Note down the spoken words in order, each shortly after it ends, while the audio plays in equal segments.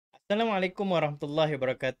Assalamualaikum warahmatullahi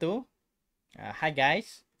wabarakatuh. Hi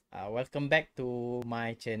guys, welcome back to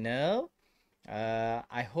my channel.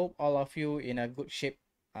 I hope all of you in a good shape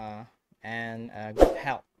and good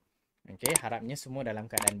health. Okay, harapnya semua dalam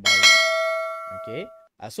keadaan baik. Okay,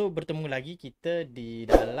 so bertemu lagi kita di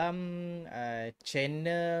dalam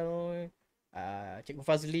channel Cikgu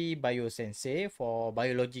Fazli Bio Sensei for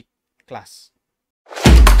Biology class.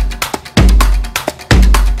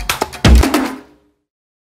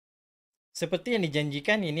 Seperti yang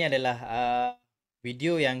dijanjikan, ini adalah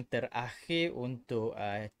video yang terakhir untuk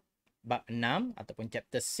bab 6 ataupun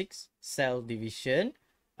chapter 6 cell division,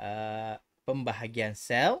 pembahagian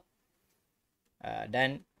sel,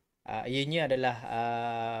 dan ianya adalah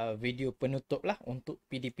video penutup lah untuk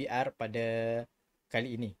PDPR pada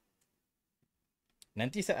kali ini.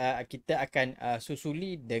 Nanti kita akan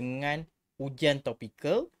susuli dengan ujian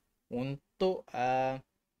topikal untuk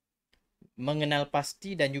mengenal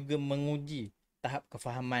pasti dan juga menguji tahap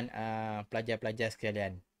kefahaman pelajar-pelajar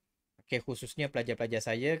sekalian. Okey, khususnya pelajar-pelajar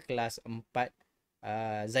saya kelas 4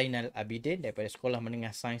 Zainal Abidin daripada Sekolah Menengah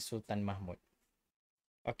Sains Sultan Mahmud.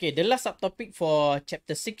 Okay, the last subtopic for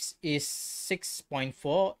chapter 6 is 6.4,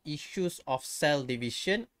 issues of cell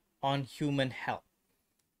division on human health.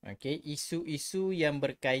 Okay, isu-isu yang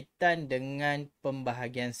berkaitan dengan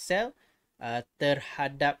pembahagian sel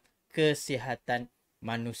terhadap kesihatan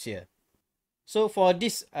manusia. So for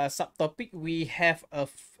this subtopic, we have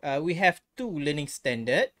two learning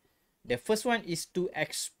standard. The first one is to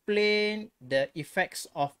explain the effects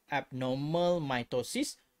of abnormal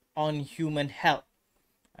mitosis on human health,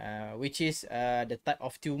 which is the type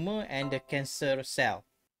of tumor and the cancer cell.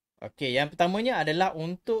 Okay, yang pertamanya adalah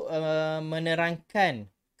untuk menerangkan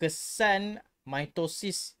kesan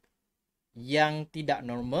mitosis yang tidak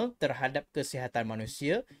normal terhadap kesihatan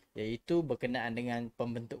manusia, iaitu berkenaan dengan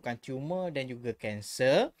pembentukan tumor dan juga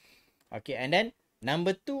kanser. Okay, and then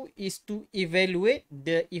number 2 is to evaluate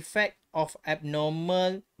the effect of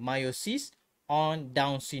abnormal meiosis on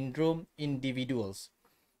Down syndrome individuals.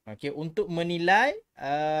 Okay, untuk menilai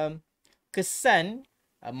kesan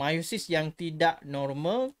meiosis yang tidak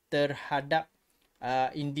normal terhadap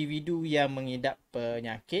individu yang mengidap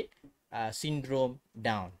penyakit sindrom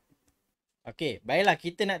Down. Okay, baiklah,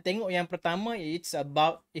 kita nak tengok yang pertama, it's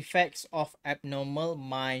about effects of abnormal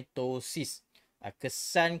mitosis.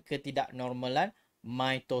 Kesan ketidaknormalan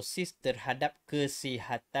mitosis terhadap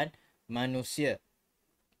kesihatan manusia.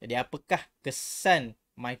 Jadi apakah kesan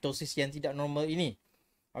mitosis yang tidak normal ini?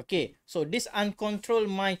 Okay, so this uncontrolled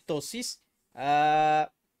mitosis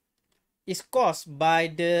is caused by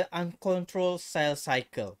the uncontrolled cell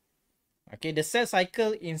cycle. Okay, the cell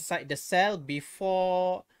cycle inside the cell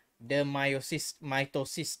before the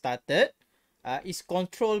mitosis started is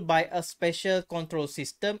controlled by a special control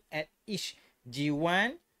system at each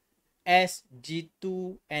G1, S,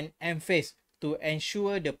 G2 and M phase to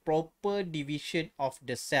ensure the proper division of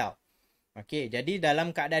the cell. Okay, jadi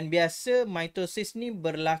dalam keadaan biasa, mitosis ni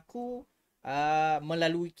berlaku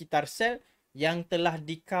melalui kitar sel yang telah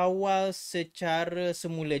dikawal secara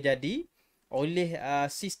semula jadi oleh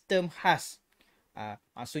sistem khas.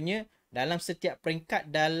 Maksudnya, dalam setiap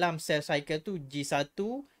peringkat dalam cell cycle tu, G1,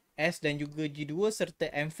 S dan juga G2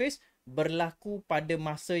 serta M phase berlaku pada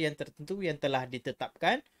masa yang tertentu yang telah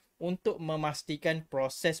ditetapkan untuk memastikan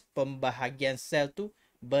proses pembahagian sel tu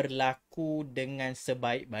berlaku dengan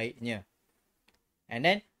sebaik-baiknya. And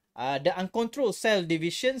then the uncontrolled cell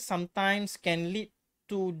division sometimes can lead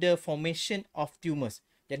to the formation of tumors.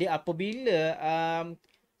 Jadi apabila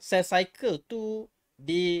cell cycle tu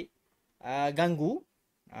diganggu,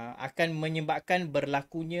 akan menyebabkan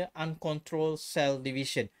berlakunya uncontrolled cell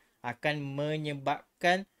division, akan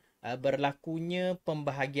menyebabkan berlakunya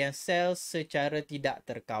pembahagian sel secara tidak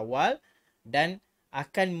terkawal dan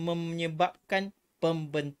akan menyebabkan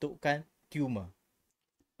pembentukan tumor.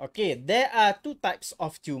 Okay, there are two types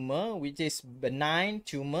of tumor, which is benign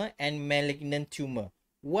tumor and malignant tumor.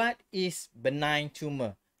 What is benign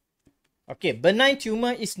tumor? Okay, benign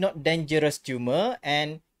tumor is not dangerous tumor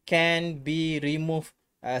and can be removed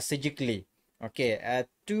surgically. Okay,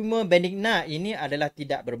 tumor benigna ini adalah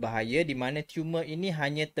tidak berbahaya, di mana tumor ini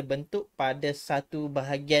hanya terbentuk pada satu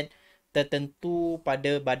bahagian tertentu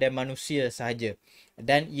pada badan manusia sahaja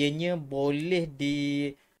dan ianya boleh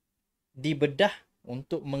dibedah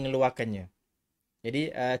untuk mengeluarkannya.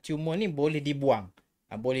 Jadi tumor ni boleh dibuang,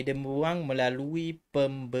 melalui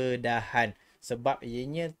pembedahan sebab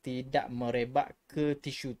ianya tidak merebak ke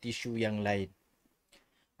tisu-tisu yang lain.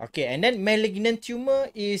 Okay, and then malignant tumor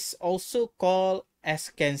is also called as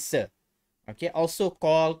cancer. Okay, also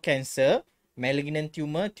called cancer. Malignant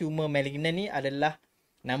tumor, tumor malignant ni adalah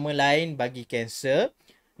nama lain bagi kanser.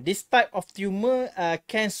 this type of tumor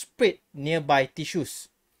can spread nearby tissues.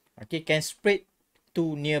 Okay, can spread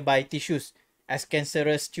to nearby tissues. As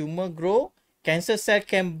cancerous tumor grow, cancer cell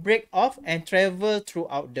can break off and travel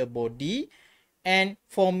throughout the body and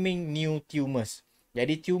forming new tumors.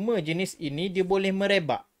 Jadi tumor jenis ini dia boleh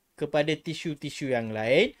merebak kepada tisu-tisu yang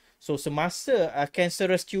lain. So semasa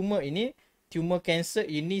cancerous tumor ini, tumor cancer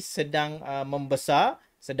ini sedang membesar,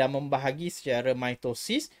 sedang membahagi secara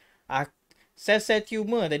mitosis, sel-sel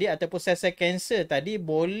tumor tadi ataupun sel-sel kanser tadi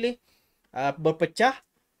boleh berpecah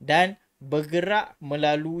dan bergerak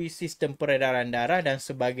melalui sistem peredaran darah dan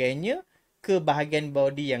sebagainya ke bahagian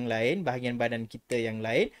body yang lain, bahagian badan kita yang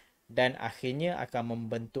lain, dan akhirnya akan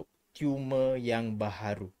membentuk tumor yang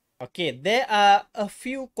baharu. Okay, there are a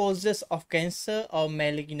few causes of cancer or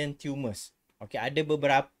malignant tumors. Okay, ada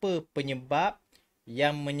beberapa penyebab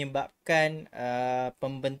yang menyebabkan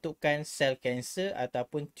pembentukan sel kanser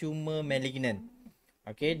ataupun tumor malignant.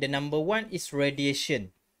 Okay, the number one is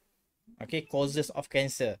radiation. Okay, causes of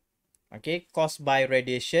cancer. Okay, caused by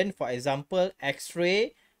radiation, for example,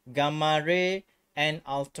 X-ray, gamma ray, and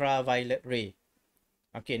ultraviolet ray.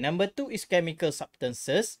 Okay, number two is chemical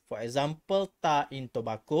substances, for example, tar in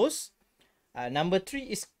tobaccos. Number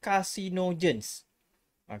three is carcinogens.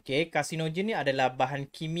 Okay, karsinogen ni adalah bahan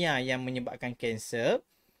kimia yang menyebabkan kanser.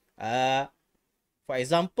 For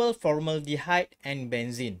example, formaldehyde and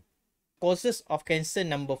benzene. Causes of cancer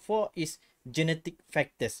number 4 is genetic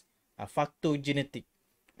factors. Faktor genetik.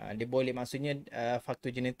 Dia boleh maksudnya faktor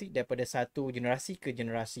genetik daripada satu generasi ke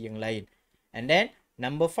generasi yang lain. And then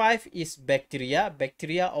number 5 is bacteria.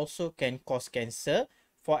 Bacteria also can cause cancer.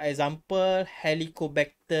 For example,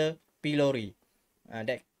 Helicobacter pylori.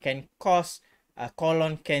 That can cause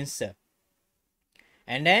colon cancer.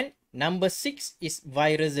 And then number 6 is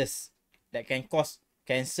viruses that can cause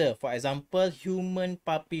cancer. For example, human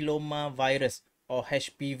papilloma virus or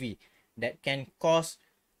HPV that can cause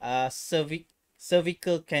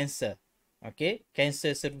cervical cancer. Okay,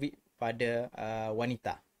 cancer cervix pada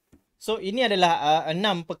wanita. So ini adalah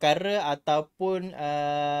 6 perkara ataupun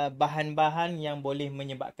bahan-bahan yang boleh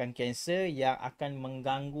menyebabkan kanser yang akan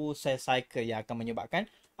mengganggu sel cycle, yang akan menyebabkan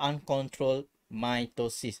uncontrolled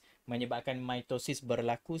mitosis, menyebabkan mitosis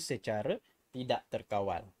berlaku secara tidak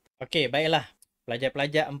terkawal. Okey, baiklah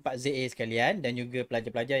pelajar-pelajar 4ZA sekalian dan juga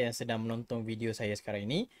pelajar-pelajar yang sedang menonton video saya sekarang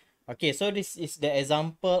ini. Okey, so this is the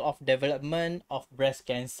example of development of breast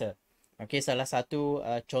cancer. Okey, salah satu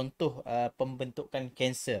contoh pembentukan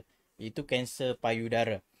kanser, iaitu kanser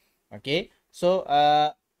payudara. Okey, so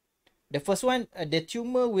the first one, the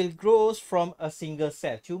tumor will grow from a single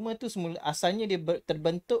cell. Tumor tu semula asalnya dia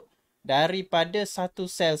terbentuk daripada satu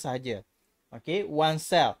sel sahaja. Okay, one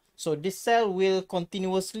cell. So this cell will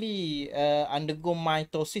continuously undergo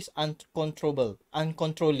mitosis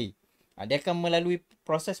uncontrollably. Dia akan melalui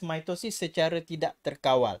proses mitosis secara tidak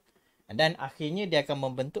terkawal. Dan akhirnya dia akan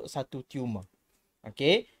membentuk satu tumor.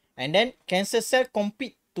 Okay, and then cancer cell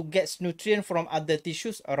compete to get nutrient from other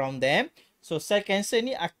tissues around them. So sel kanser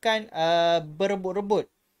ni akan berebut-rebut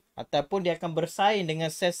ataupun dia akan bersaing dengan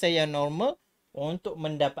sel-sel yang normal untuk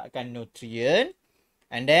mendapatkan nutrien,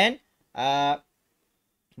 and then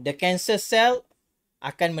the cancer cell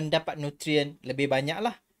akan mendapat nutrien lebih banyak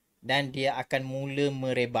lah dan dia akan mula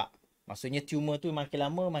merebak. Maksudnya tumor tu makin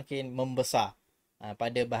lama makin membesar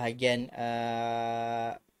pada bahagian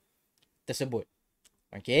tersebut.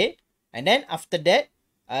 Okay, and then after that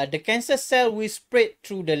the cancer cell will spread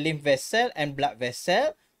through the lymph vessel and blood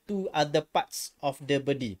vessel to other parts of the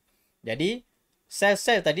body. Jadi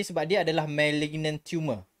sel-sel tadi sebab dia adalah malignant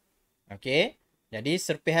tumor. Okay, jadi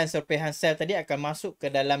serpihan-serpihan sel tadi akan masuk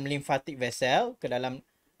ke dalam lymphatic vessel, ke dalam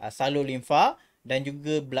salur limfa dan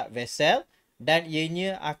juga blood vessel, dan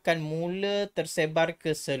ianya akan mula tersebar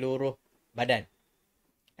ke seluruh badan.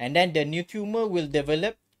 And then the new tumor will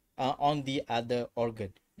develop on the other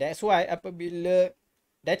organ. That's why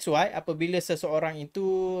apabila seseorang itu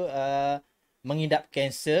mengidap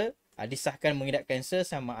kanser, disahkan mengidap kanser,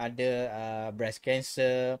 sama ada breast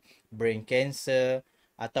cancer, brain cancer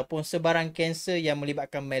ataupun sebarang kanser yang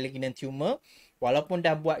melibatkan malignant tumor, walaupun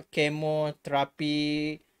dah buat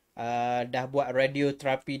kemoterapi, dah buat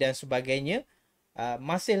radioterapi dan sebagainya,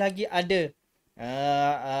 masih lagi ada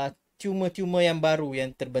tumor-tumor yang baru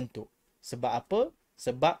yang terbentuk. Sebab apa?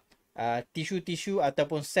 Sebab tisu-tisu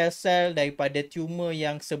ataupun sel-sel daripada tumor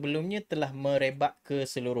yang sebelumnya telah merebak ke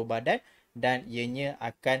seluruh badan dan ianya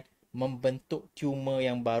akan membentuk tumor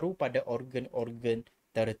yang baru pada organ-organ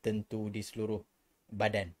tertentu di seluruh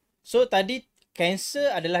badan. So tadi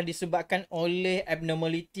kanser adalah disebabkan oleh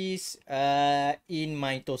abnormalities in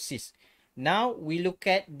mitosis. Now we look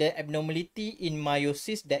at the abnormality in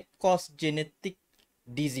meiosis that cause genetic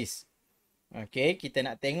disease. Okay, kita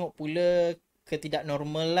nak tengok pula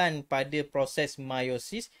ketidaknormalan pada proses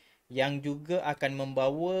meiosis yang juga akan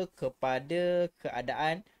membawa kepada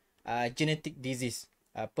keadaan genetic disease,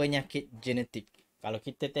 penyakit genetik. Kalau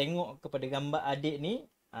kita tengok kepada gambar adik ni,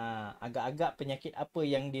 agak-agak penyakit apa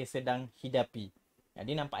yang dia sedang hidapi.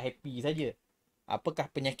 Dia nampak happy saja. Apakah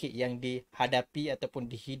penyakit yang dihadapi ataupun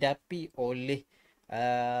dihidapi oleh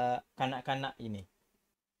kanak-kanak ini?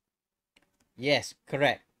 Yes,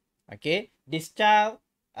 correct. Okay, this child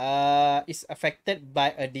is affected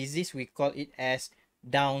by a disease, we call it as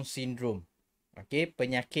Down syndrome. Okay,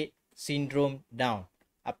 penyakit sindrom Down.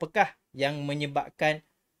 Apakah yang menyebabkan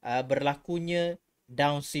berlakunya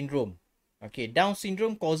Down syndrome? Okay, Down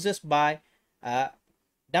syndrome causes by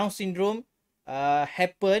Down syndrome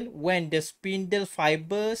happen when the spindle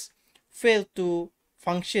fibers fail to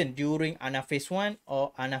function during anaphase 1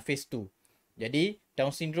 or anaphase 2. Jadi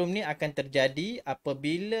Down syndrome ni akan terjadi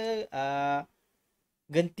apabila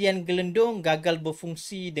gentian gelendung gagal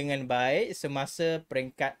berfungsi dengan baik semasa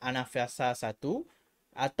peringkat anafasa 1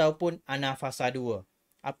 ataupun anafasa 2.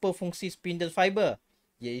 Apa fungsi spindle fiber?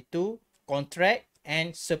 Iaitu contract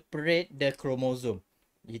and separate the chromosome.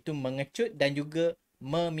 Iaitu mengecut dan juga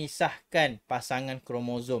memisahkan pasangan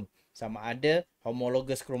kromosom, sama ada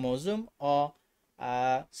homologous chromosome or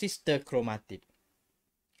sister chromatid.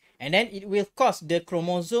 And then it will cause the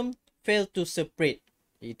chromosome fail to separate.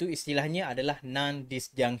 Itu istilahnya adalah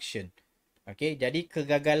non-disjunction. Okay, jadi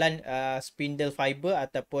kegagalan spindle fiber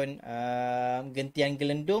ataupun gentian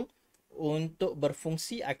gelendung untuk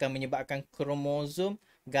berfungsi akan menyebabkan kromosom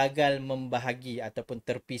gagal membahagi ataupun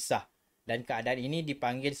terpisah. Dan keadaan ini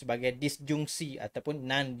dipanggil sebagai disjungsi ataupun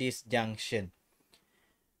non-disjunction.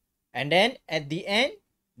 And then at the end,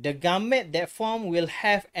 the gamete that form will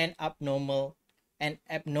have an abnormal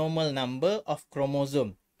number of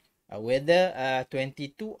chromosome, whether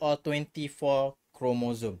 22 or 24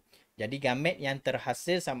 chromosome. Jadi gamet yang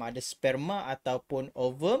terhasil sama ada sperma ataupun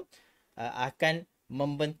ovum akan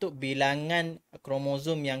membentuk bilangan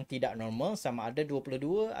kromosom yang tidak normal, sama ada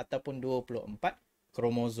 22 ataupun 24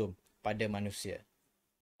 kromosom pada manusia.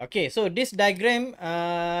 Okay, so this diagram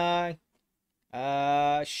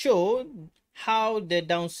show how the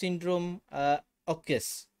Down syndrome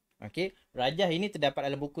occurs. Okay, rajah ini terdapat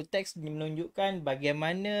dalam buku teks menunjukkan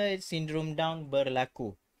bagaimana sindrom Down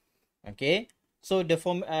berlaku. Okay, so the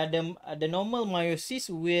normal meiosis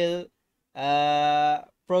will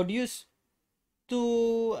produce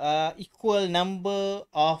two equal number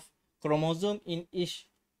of chromosome in each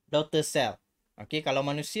daughter cell. Okay, kalau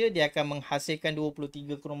manusia dia akan menghasilkan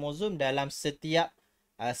 23 kromosom dalam setiap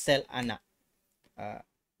sel anak.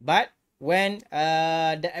 But when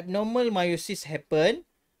the abnormal meiosis happen,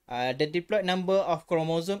 the diploid number of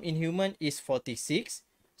chromosome in human is 46.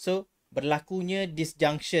 So, berlakunya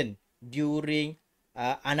disjunction during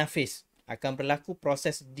anaphase. Akan berlaku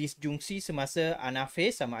proses disjungsi semasa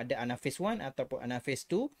anaphase, sama ada anaphase 1 ataupun anaphase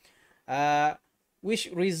 2, which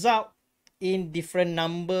result in different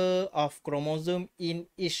number of chromosome in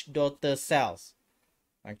each daughter cells.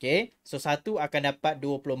 Okay, so satu akan dapat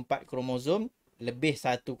 24 kromosom, lebih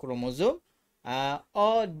satu kromosom.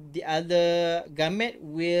 Or the other gamete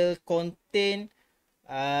will contain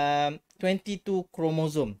 22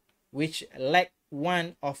 chromosome, which lack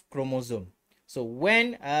one of chromosome. So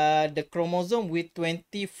when the chromosome with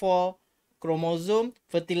 24 chromosome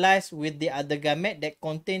fertilize with the other gamete that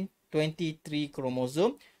contain 23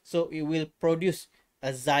 chromosome, so it will produce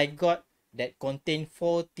a zygote that contain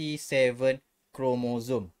 47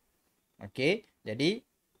 chromosome. Okay, jadi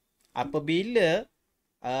apabila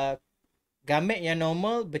gamet yang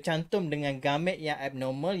normal bercantum dengan gamet yang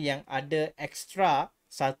abnormal yang ada ekstra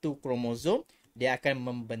satu kromosom, dia akan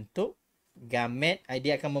membentuk gamet,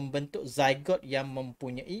 dia akan membentuk zygote yang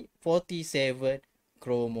mempunyai 47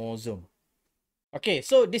 kromosom. Okay,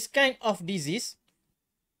 so this kind of disease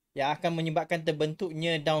yang akan menyebabkan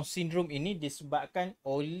terbentuknya Down syndrome ini disebabkan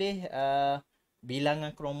oleh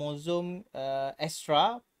bilangan kromosom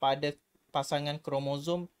ekstra pada pasangan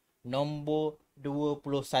kromosom nombor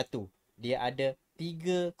 21. Dia ada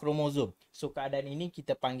 3 kromosom. So keadaan ini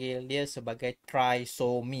kita panggil dia sebagai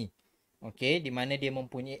trisomy. Okay, di mana dia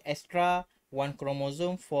mempunyai extra 1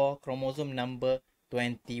 kromosom for kromosom number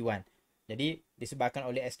 21. Jadi disebabkan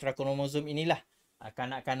oleh extra kromosom inilah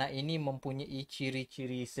kanak-kanak ini mempunyai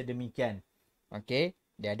ciri-ciri sedemikian. Okay,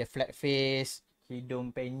 dia ada flat face,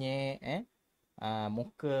 hidung penyek,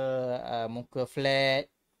 muka flat,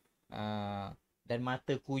 dan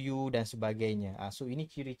mata kuyu dan sebagainya. So ini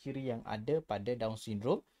ciri-ciri yang ada pada Down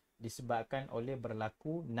syndrome disebabkan oleh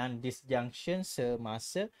berlaku non-disjunction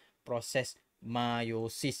semasa proses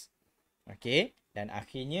meiosis. Okay. dan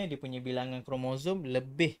akhirnya dia punya bilangan kromosom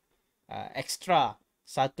lebih ekstra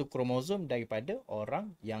satu kromosom daripada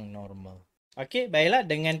orang yang normal. Okey, baiklah,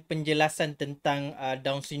 dengan penjelasan tentang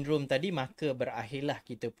Down syndrome tadi, maka berakhirlah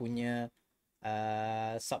kita punya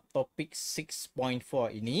subtopic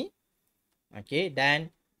 6.4 ini. Okey,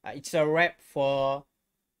 dan it's a wrap for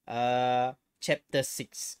chapter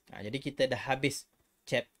 6. Jadi kita dah habis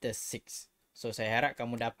chapter 6. So saya harap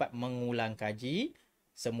kamu dapat mengulang kaji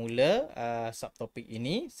semula subtopik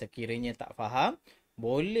ini. Sekiranya tak faham,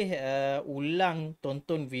 boleh ulang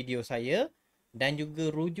tonton video saya dan juga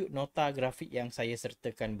rujuk nota grafik yang saya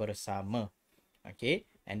sertakan bersama. Okay,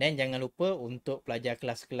 and then jangan lupa untuk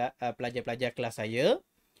pelajar-pelajar kelas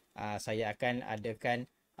saya akan adakan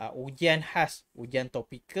ujian khas, ujian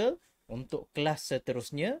topikal untuk kelas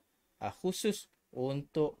seterusnya, khusus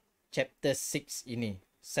untuk chapter 6 ini,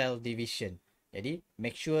 cell division. Jadi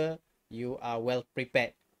make sure you are well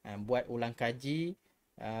prepared, buat ulang kaji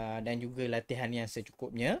dan juga latihan yang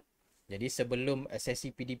secukupnya. Jadi sebelum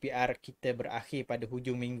sesi PDPR kita berakhir pada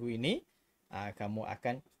hujung minggu ini, kamu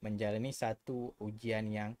akan menjalani satu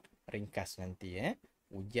ujian yang ringkas nanti,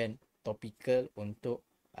 ujian topikal untuk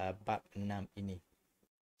bab 6 ini.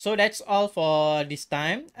 So that's all for this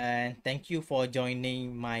time, and thank you for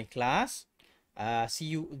joining my class.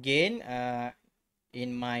 See you again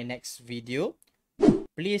in my next video.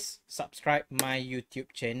 Please subscribe my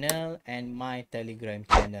YouTube channel and my Telegram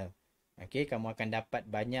channel. Okay, kamu akan dapat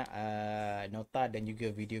banyak nota dan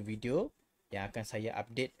juga video-video yang akan saya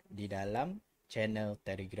update di dalam channel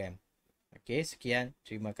Telegram. Okay, sekian.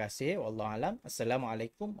 Terima kasih. Wallahualam.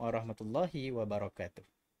 Assalamualaikum warahmatullahi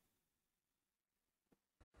wabarakatuh.